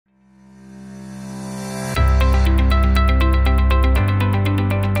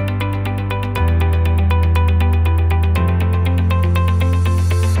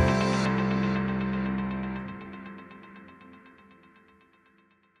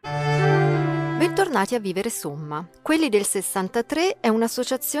tornati a vivere Somma. Quelli del 63 è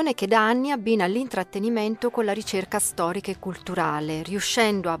un'associazione che da anni abbina l'intrattenimento con la ricerca storica e culturale,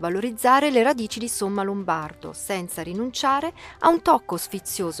 riuscendo a valorizzare le radici di Somma Lombardo, senza rinunciare a un tocco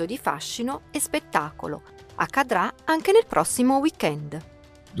sfizioso di fascino e spettacolo. Accadrà anche nel prossimo weekend.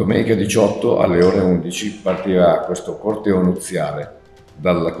 Domenica 18 alle ore 11 partirà questo corteo nuziale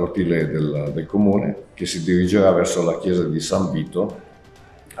dal cortile del comune che si dirigerà verso la chiesa di San Vito,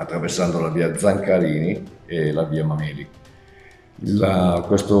 attraversando la via Zancarini e la via Mameli.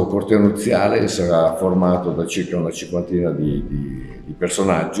 Questo corteo nuziale sarà formato da circa una cinquantina di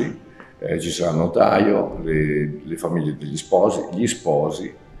personaggi. Ci sarà il notaio, le famiglie degli sposi, gli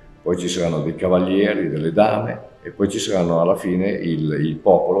sposi, poi ci saranno dei cavalieri, delle dame e poi ci saranno alla fine il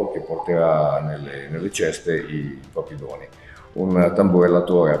popolo che porterà nelle ceste i propri doni. Un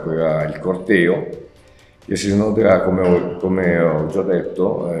tamburellatore aprirà il corteo che si snoderà, come ho già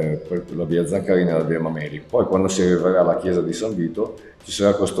detto, per la via Zancarini e la via Mameli. Poi quando si arriverà alla chiesa di San Vito ci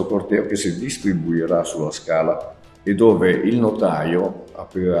sarà questo corteo che si distribuirà sulla scala e dove il notaio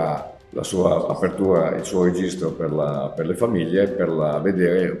aprirà la sua apertura, il suo registro per le famiglie, per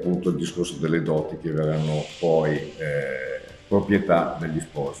vedere appunto il discorso delle doti che verranno poi proprietà degli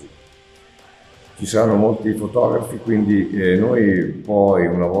sposi. Ci saranno molti fotografi, quindi noi poi,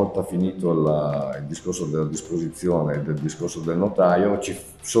 una volta finito il discorso della disposizione e del discorso del notaio, ci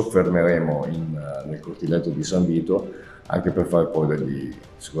soffermeremo nel cortiletto di San Vito anche per fare poi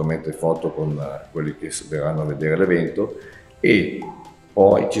sicuramente foto con quelli che verranno a vedere l'evento, e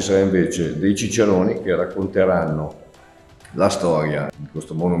poi ci saranno invece dei ciceroni che racconteranno la storia di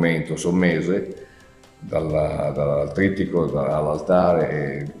questo monumento sommese, dal trittico all'altare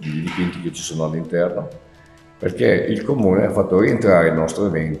e i dipinti che ci sono all'interno, perché il comune ha fatto rientrare il nostro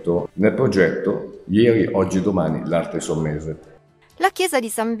evento nel progetto Ieri, Oggi, Domani, l'arte sommese. La chiesa di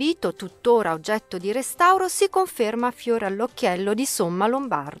San Vito, tuttora oggetto di restauro, si conferma fiore all'occhiello di Somma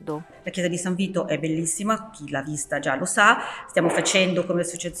Lombardo. La chiesa di San Vito è bellissima, chi l'ha vista già lo sa. Stiamo facendo come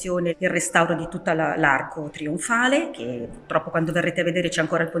associazione il restauro di tutto l'arco trionfale, che purtroppo quando verrete a vedere c'è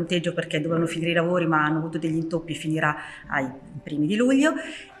ancora il ponteggio perché dovevano finire i lavori ma hanno avuto degli intoppi, finirà ai primi di luglio.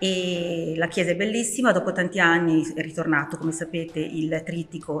 E la chiesa è bellissima, dopo tanti anni è ritornato, come sapete, il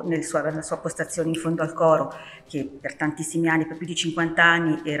trittico nella sua postazione in fondo al coro, che per tantissimi anni, per più di 50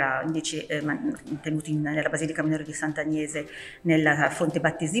 anni, era invece tenuto nella Basilica Minore di Sant'Agnese nella fonte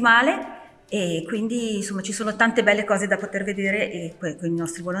battesimale. E quindi insomma ci sono tante belle cose da poter vedere e poi con i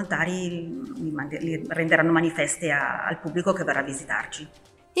nostri volontari li renderanno manifeste al pubblico che verrà a visitarci.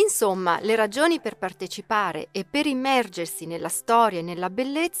 Insomma, le ragioni per partecipare e per immergersi nella storia e nella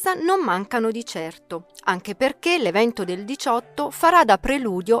bellezza non mancano di certo, anche perché l'evento del 18 farà da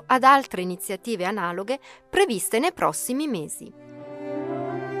preludio ad altre iniziative analoghe previste nei prossimi mesi.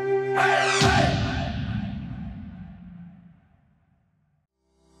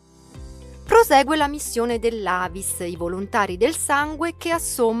 Prosegue la missione dell'Avis, i volontari del sangue che a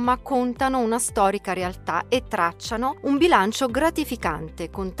Somma contano una storica realtà e tracciano un bilancio gratificante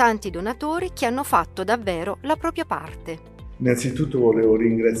con tanti donatori che hanno fatto davvero la propria parte. Innanzitutto volevo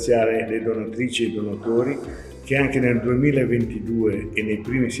ringraziare le donatrici e i donatori che anche nel 2022 e nei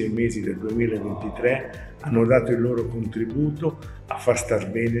primi 6 mesi del 2023 hanno dato il loro contributo a far star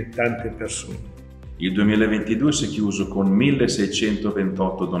bene tante persone. Il 2022 si è chiuso con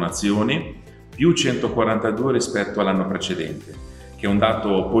 1628 donazioni, più 142 rispetto all'anno precedente, che è un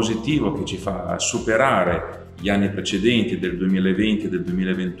dato positivo che ci fa superare gli anni precedenti del 2020 e del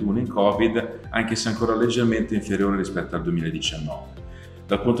 2021 in Covid, anche se ancora leggermente inferiore rispetto al 2019.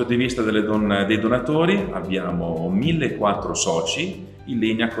 Dal punto di vista dei donatori abbiamo 1004 soci in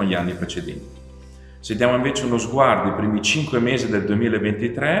linea con gli anni precedenti. Se diamo invece uno sguardo ai primi 5 mesi del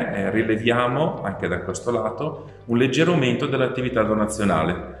 2023, rileviamo anche da questo lato un leggero aumento dell'attività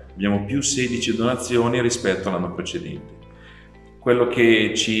donazionale. Abbiamo più 16 donazioni rispetto all'anno precedente. Quello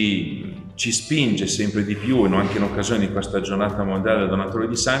che ci spinge sempre di più, e anche in occasione di questa giornata mondiale del donatore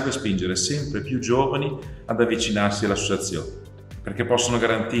di sangue, è spingere sempre più giovani ad avvicinarsi all'associazione, perché possono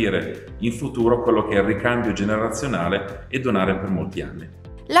garantire in futuro quello che è il ricambio generazionale e donare per molti anni.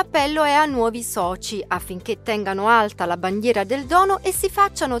 L'appello è a nuovi soci affinché tengano alta la bandiera del dono e si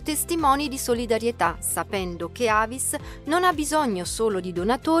facciano testimoni di solidarietà, sapendo che Avis non ha bisogno solo di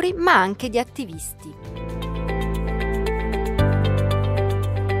donatori ma anche di attivisti.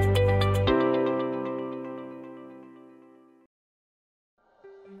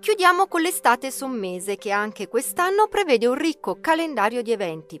 Chiudiamo con l'estate sommese che anche quest'anno prevede un ricco calendario di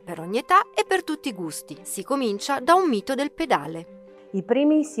eventi per ogni età e per tutti i gusti. Si comincia da un mito del pedale. Il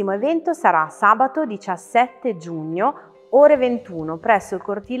primissimo evento sarà sabato 17 giugno ore 21 presso il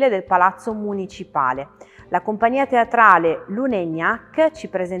cortile del Palazzo Municipale. La compagnia teatrale Lunegnac ci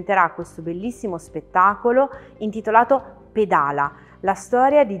presenterà questo bellissimo spettacolo intitolato Pedala, la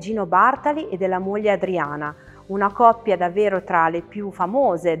storia di Gino Bartali e della moglie Adriana, una coppia davvero tra le più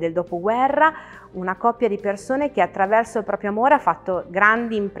famose del dopoguerra, una coppia di persone che attraverso il proprio amore ha fatto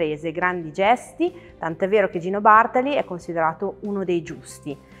grandi imprese, grandi gesti, tant'è vero che Gino Bartali è considerato uno dei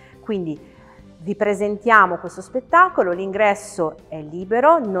giusti. Quindi vi presentiamo questo spettacolo, l'ingresso è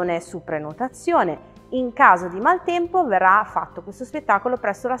libero, non è su prenotazione. In caso di maltempo verrà fatto questo spettacolo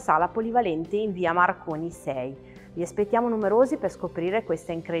presso la sala polivalente in via Marconi 6. Vi aspettiamo numerosi per scoprire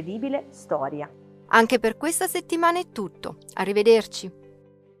questa incredibile storia. Anche per questa settimana è tutto. Arrivederci.